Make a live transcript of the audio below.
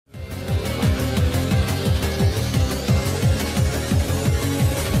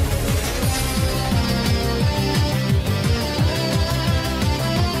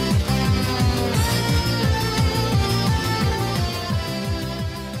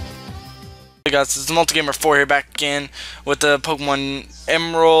guys, it's the Multigamer 4 here back again with the Pokemon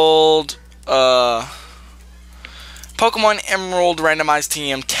Emerald randomized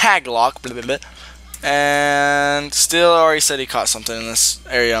TM Taglocke, blah, blah, blah. And still already said he caught something in this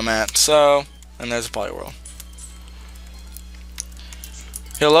area I'm at. So, and there's a Poliwhirl.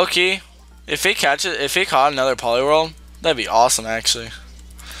 Yo, low-key, if he caught another Poliwhirl, that'd be awesome actually.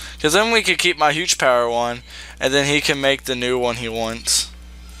 Because then we could keep my huge power one, and then he can make the new one he wants.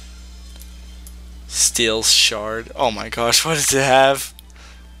 Steel Shard. Oh my gosh, what does it have?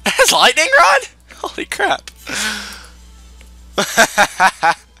 It has Lightning Rod? Holy crap.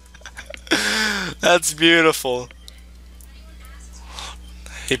 That's beautiful.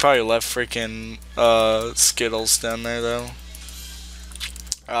 He probably left freaking Skittles down there though.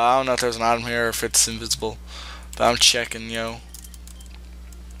 I don't know if there's an item here or if it's invisible. But I'm checking, yo.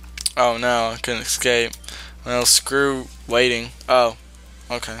 Oh no, I couldn't escape. Well, screw waiting. Oh,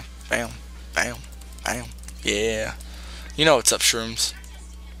 okay. Bam, bam, bam. Yeah. You know what's up, shrooms.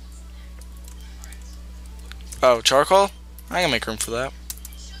 Oh, charcoal? I can make room for that.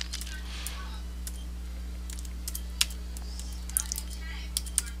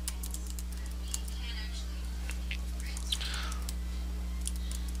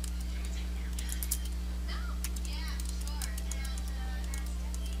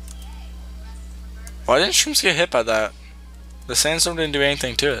 Why didn't shrooms get hit by that? The sandstorm didn't do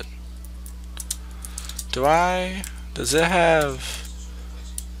anything to it. Does it have...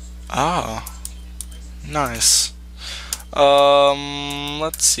 Ah. Nice.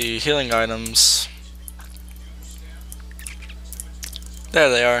 Let's see. Healing items. There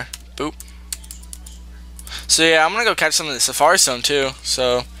they are. Boop. So yeah, I'm gonna go catch some of the Safari Stone too.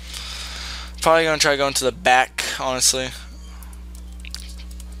 So, probably gonna try going to the back, honestly.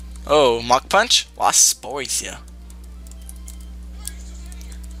 Oh, Mach Punch? Wasp boys, yeah.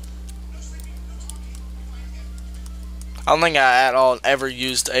 I don't think I at all ever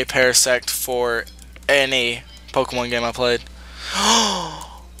used a Parasect for any Pokemon game I played.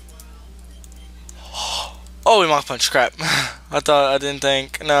 Oh, we Mach Punch, crap. I didn't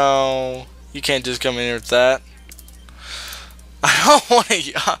think. No, you can't just come in here with that. I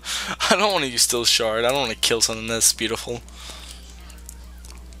don't want to use Steel Shard. I don't want to kill something that's beautiful.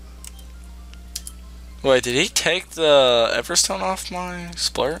 Wait, did he take the Everstone off my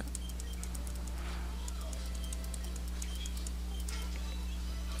Splurt?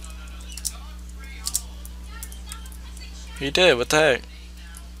 He did, what the heck?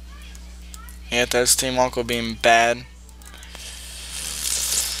 Yeah, that's Team Uncle being bad.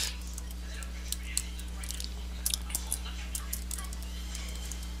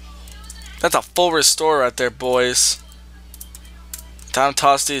 That's a full restore right there, boys. Time to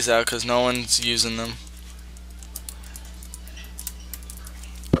toss these out because no one's using them.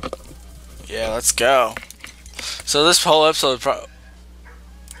 Yeah, let's go. So this whole episode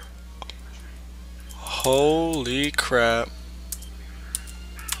holy crap.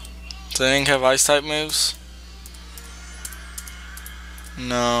 Does anything have ice type moves?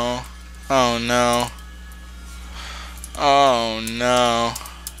 No. Oh no. Oh no.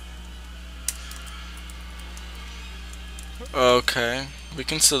 Okay. We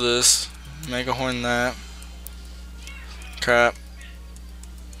can still do this. Mega Horn that. Crap.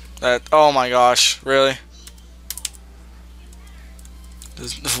 That, oh my gosh, really?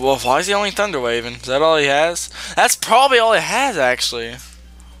 Well, why is he only Thunder Waving? Is that all he has? That's probably all he has, actually.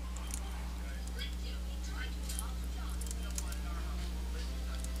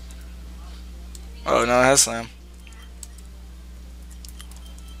 Oh, no, it has Slam.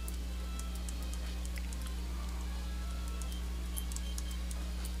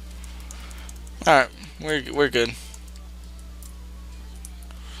 Alright, we're good.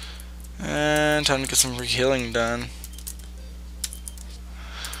 And time to get some healing done.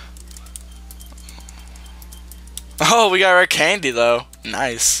 Oh, we got red candy though.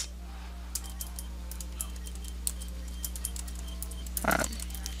 Nice. Alright.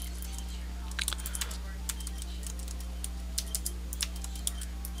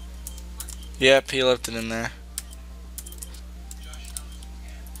 Yep, he left it in there.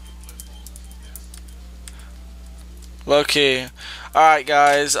 Low-key. Alright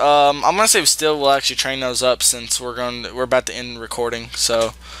guys, I'm gonna save still. We'll actually train those up since we're about to end recording,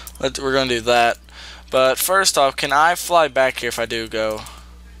 so we're gonna do that. But first off, can I fly back here if I do go?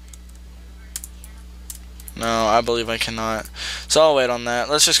 No, I believe I cannot. So I'll wait on that.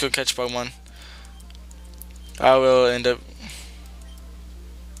 Let's just go catch Pokemon. I will end up...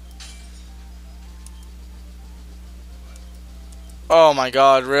 Oh my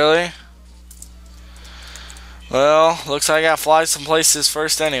god, really? Well, looks like I gotta fly some places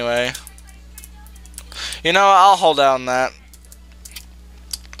first anyway. You know, I'll hold out on that.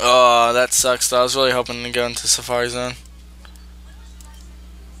 Oh, that sucks though. I was really hoping to go into Safari Zone.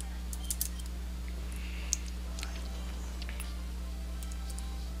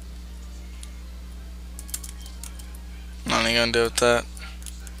 Nothing gonna do with that.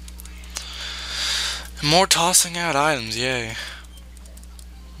 More tossing out items, yay.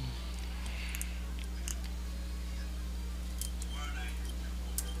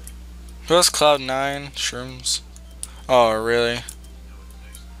 Who else? Cloud9? Shrooms? Oh, really?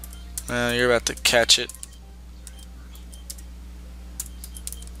 You're about to catch it.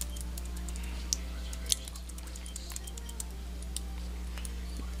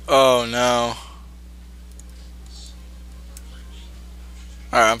 Oh, no.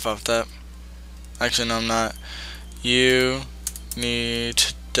 Alright, I'm fucked up. Actually, no, I'm not. You need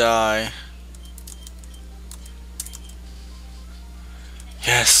to die.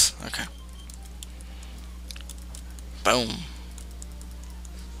 Yes. Okay. Boom.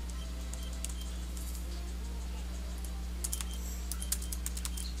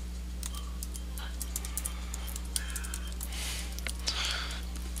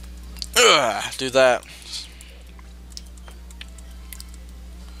 Ugh, do that.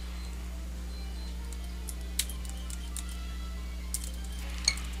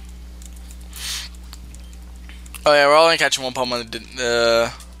 Oh yeah, we're only catching one Pokemon.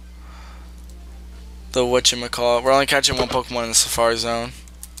 The whatchamacallit. We're only catching one Pokemon in the Safari Zone.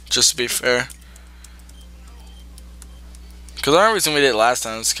 Just to be fair. Because the only reason we did it last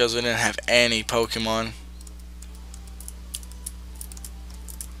time is because we didn't have any Pokemon.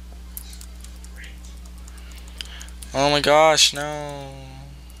 Oh my gosh, no.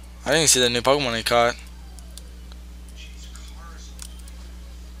 I didn't see the new Pokemon he caught.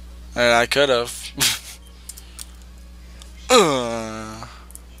 And I could have.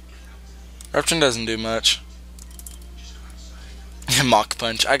 Eruption doesn't do much. Mach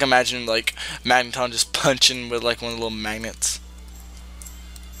punch. I can imagine like Magneton just punching with like one of the little magnets.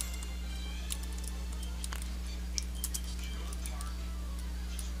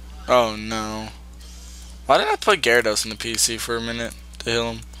 Oh no. Why didn't I put Gyarados in the PC for a minute to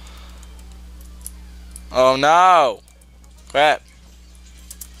heal him? Oh no! Crap.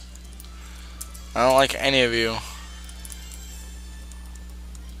 I don't like any of you.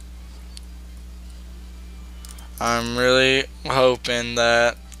 I'm really hoping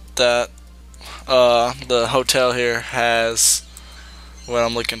that the hotel here has what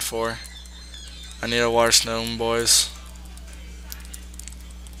I'm looking for. I need a water stone, boys.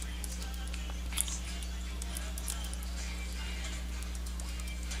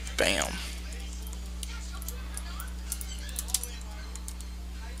 Bam.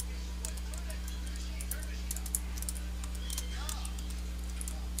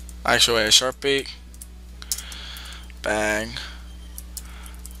 Actually, wait, a sharp beak. Bag.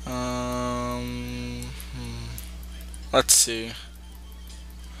 Let's see.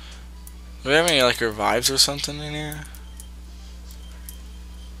 Do we have any like revives or something in here?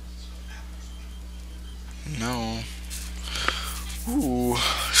 No. Ooh.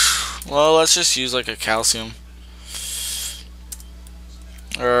 Well, let's just use like a calcium.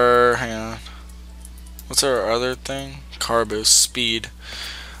 Or hang on. What's our other thing? Carbo speed.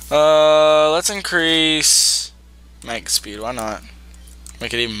 Let's increase mag speed. Why not?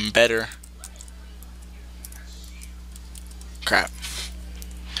 Make it even better. Crap.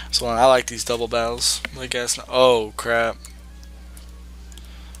 So I like these double battles. I guess. Oh crap.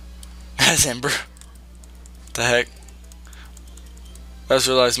 That's Ember. What the heck? I just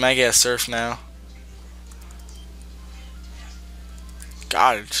realized Maggie has Surf now.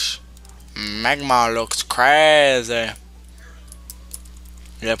 Gosh. Magma looks crazy.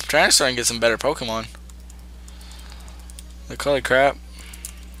 Yep, trying to start and get some better Pokemon. Like holy crap.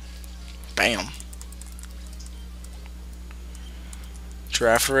 Bam.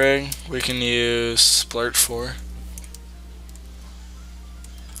 Girafarig, we can use Splurt for.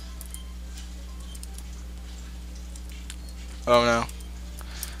 Oh no.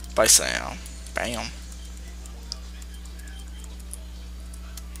 Bison. Bam.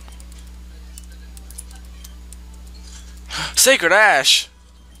 Sacred Ash!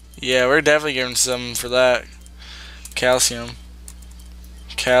 Yeah, we're definitely giving some for that. Calcium.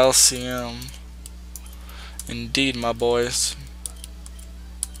 Calcium. Indeed, my boys.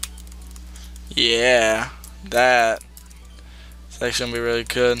 Yeah, that. It's actually gonna be really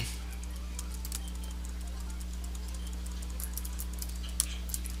good.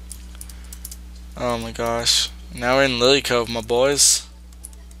 Oh my gosh. Now we're in Lily Cove, my boys.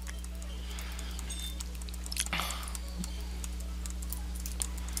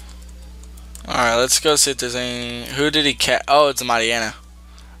 Alright, let's go see if there's any. Who did he catch? Oh, it's a Mariana.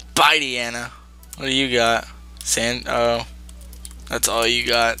 Biteyana. What do you got? Sand. Oh, that's all you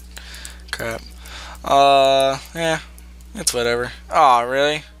got. Crap. Yeah. It's whatever. Oh,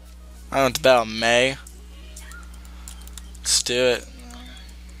 really? I want to bet on May. Let's do it.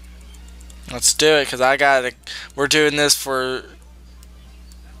 Let's do it, cause I got it. We're doing this for.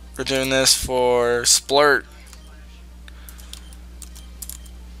 We're doing this for Splurt.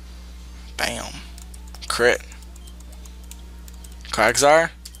 Bam. Crit.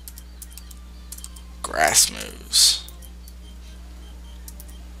 Quagsire. Grass moves.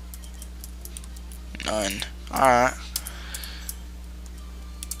 None. Alright.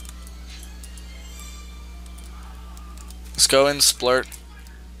 Let's go in Splurt.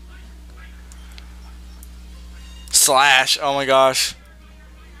 Slash. Oh my gosh.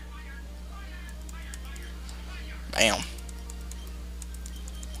 Bam.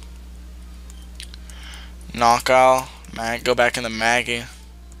 Knockout. Go back into Maggie.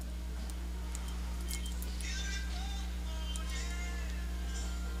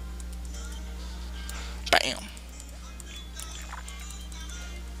 Bam.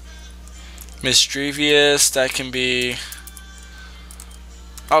 Mischievous. That can be.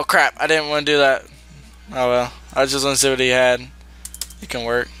 Oh crap! I didn't want to do that. Oh well. I just want to see what he had. It can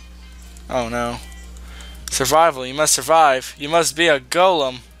work. Oh no. Survival. You must survive. You must be a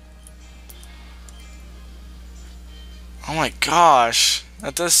golem. Oh my gosh.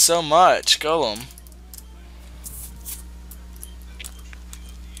 That does so much. Golem.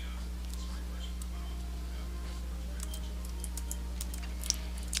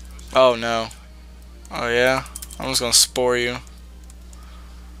 Oh no. Oh yeah. I'm just gonna spore you.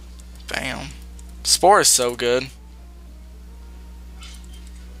 Bam. Spore is so good.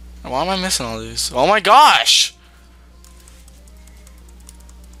 Why am I missing all these? Oh my gosh!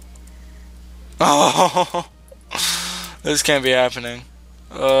 Oh, this can't be happening.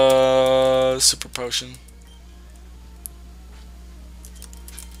 Super potion.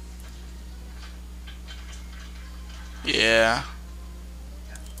 Yeah.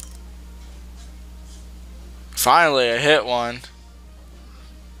 Finally, I hit one.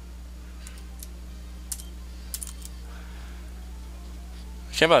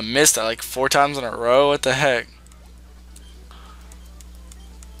 I can't believe I missed that like 4 times in a row. What the heck?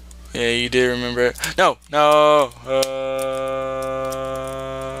 Yeah, you did remember it. No, no,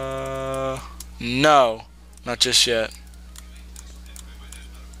 no, not just yet.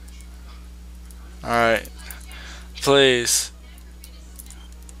 All right, please.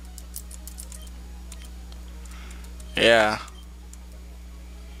 Yeah.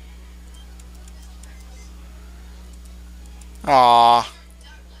 Aww.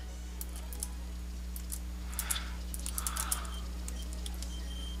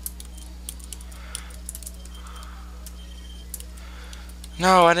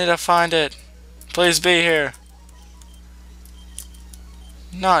 No, I need to find it. Please be here.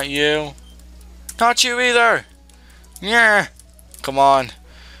 Not you. Not you either. Yeah. Come on.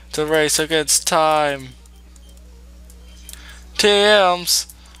 It's a race against time.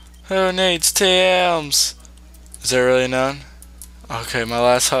 TMs. Who needs TMs? Is there really none? Okay, my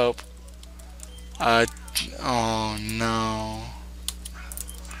last hope. Oh no.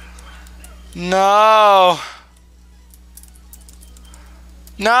 No.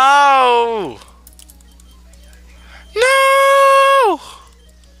 No. No.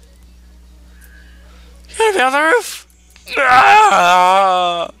 You gotta be on the roof.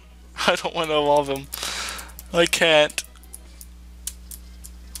 Ah! I don't want to evolve him. I can't.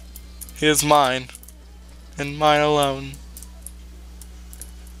 He is mine. And mine alone.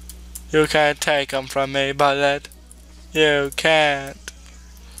 You can't take him from me, Bullet. You can't.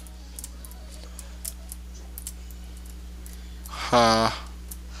 Huh.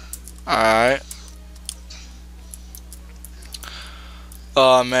 Alright.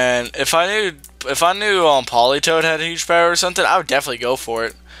 Oh man, if I knew Polytoad had huge power or something, I would definitely go for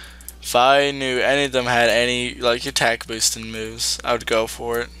it. If I knew any of them had any like attack boosting moves, I would go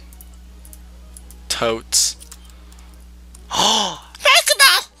for it. Totes. Oh,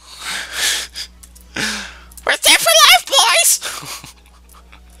 basketball! We're there for life, boys.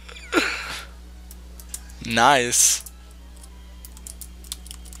 Nice.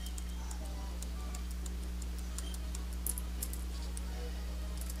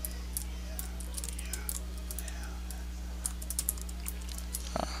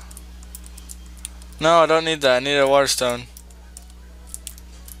 No, I don't need that. I need a water stone.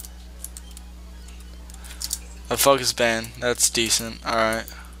 A focus band. That's decent.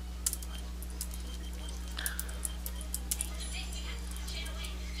 Alright.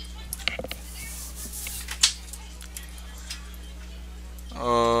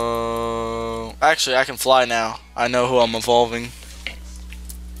 actually, I can fly now. I know who I'm evolving.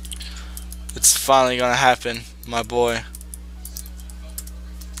 It's finally gonna happen, my boy.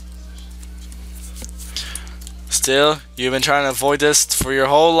 Still, you've been trying to avoid this for your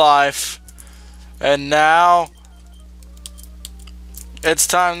whole life. And now, it's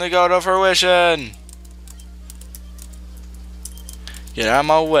time to go to fruition. Get out of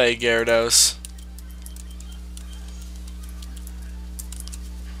my way, Gyarados.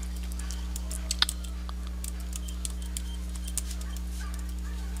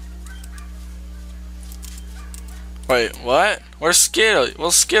 Wait, what? Where's Skittles?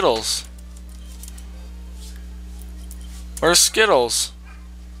 Where's Skittles? Where's Skittles?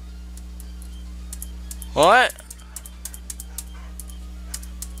 What?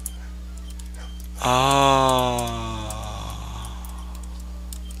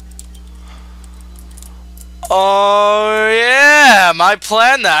 Oh yeah, my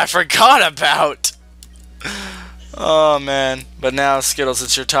plan that I forgot about. Oh man, but now Skittles,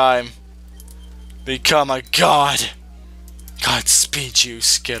 it's your time. Become a god. Godspeed you,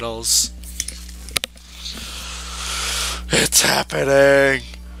 Skittles. It's happening.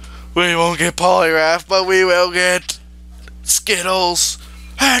 We won't get Poliwrath, but we will get Skittles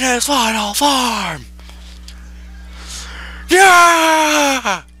in his final form.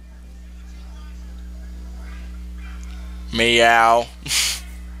 Yeah! Meow.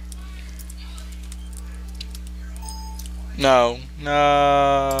 No.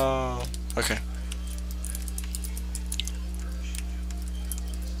 No. Okay.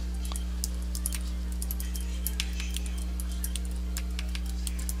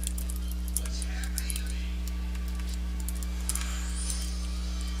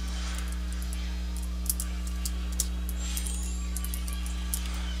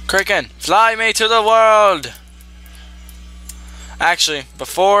 Kraken, fly me to the world! Actually,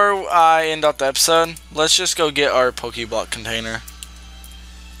 before I end up the episode, let's just go get our Pokeblock container.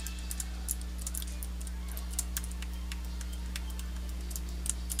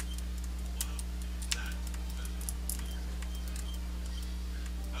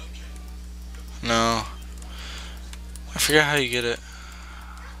 No. I forget how you get it.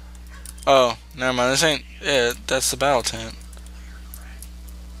 Oh, never mind. This ain't it. That's the battle tent.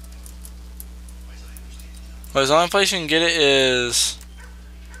 Well, the only place you can get it is...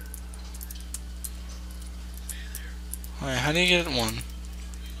 Wait, how do you get one?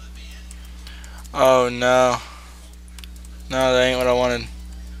 Oh, no. No, that ain't what I wanted.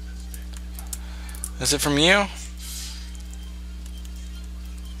 Is it from you?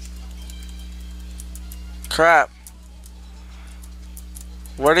 Crap.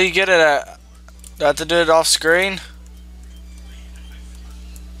 Where do you get it at? Do I have to do it off screen?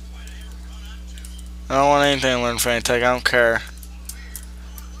 I don't want anything to learn Fanatec. I don't care.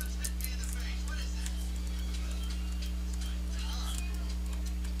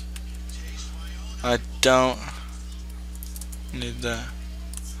 I don't need that.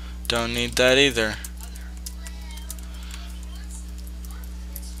 Don't need that either.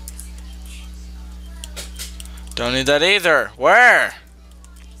 Don't need that either. Where?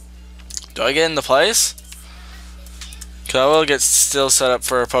 Do I get in the place? Cause I will get still set up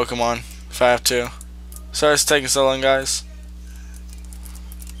for a Pokemon if I have to. Sorry it's taking so long, guys.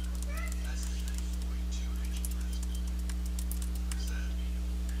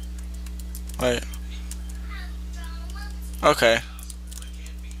 Wait. Okay.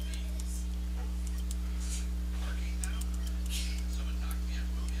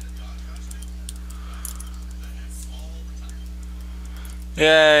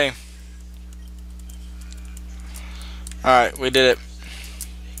 Yay. Alright, we did it.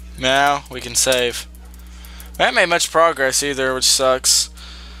 Now we can save. I haven't made much progress either, which sucks.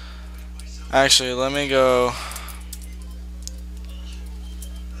 Actually, let me go.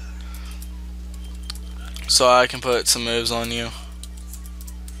 So I can put some moves on you.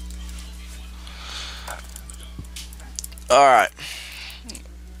 Alright.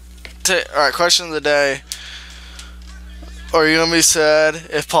 Alright, question of the day. Are you gonna be sad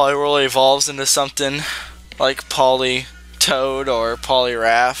if Poliwhirl evolves into something like Politoed or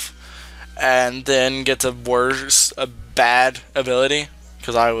Poliwrath and then gets a bad ability?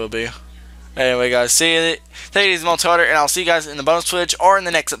 Because I will be. Anyway, guys, see you. Thank you, Motor, and I'll see you guys in the bonus footage or in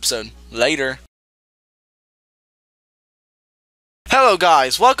the next episode. Later. Hello,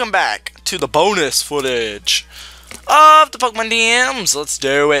 guys. Welcome back to the bonus footage of the Pokemon DMs. Let's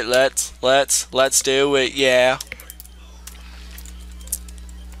do it. Let's do it. Yeah.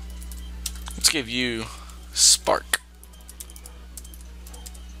 Let's give you Spark.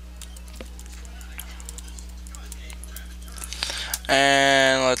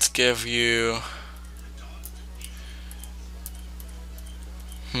 And let's give you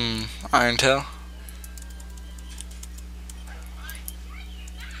Iron Tail.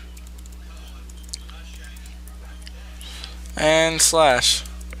 And Slash.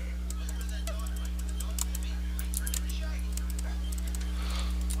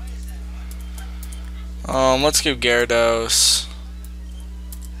 Let's give Gyarados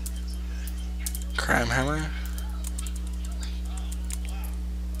Crime Hammer.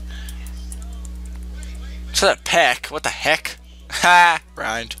 So that peck, what the heck? Ha!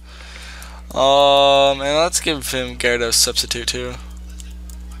 Rhymed. And let's give him Gyarados Substitute too.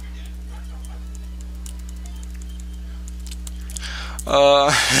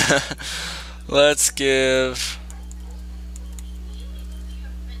 Let's give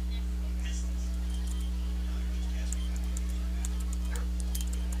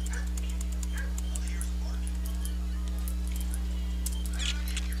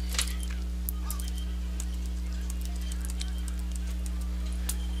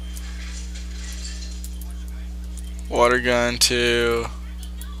Water Gun to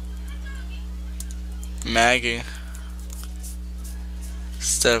Maggie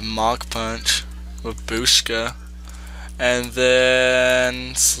instead of Mach Punch with Bushka, and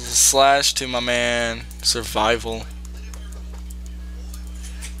then Slash to my man Survival.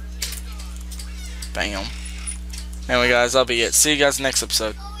 Bam. Anyway guys, that'll be it. See you guys next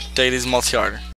episode. Take it easy, multi-harder.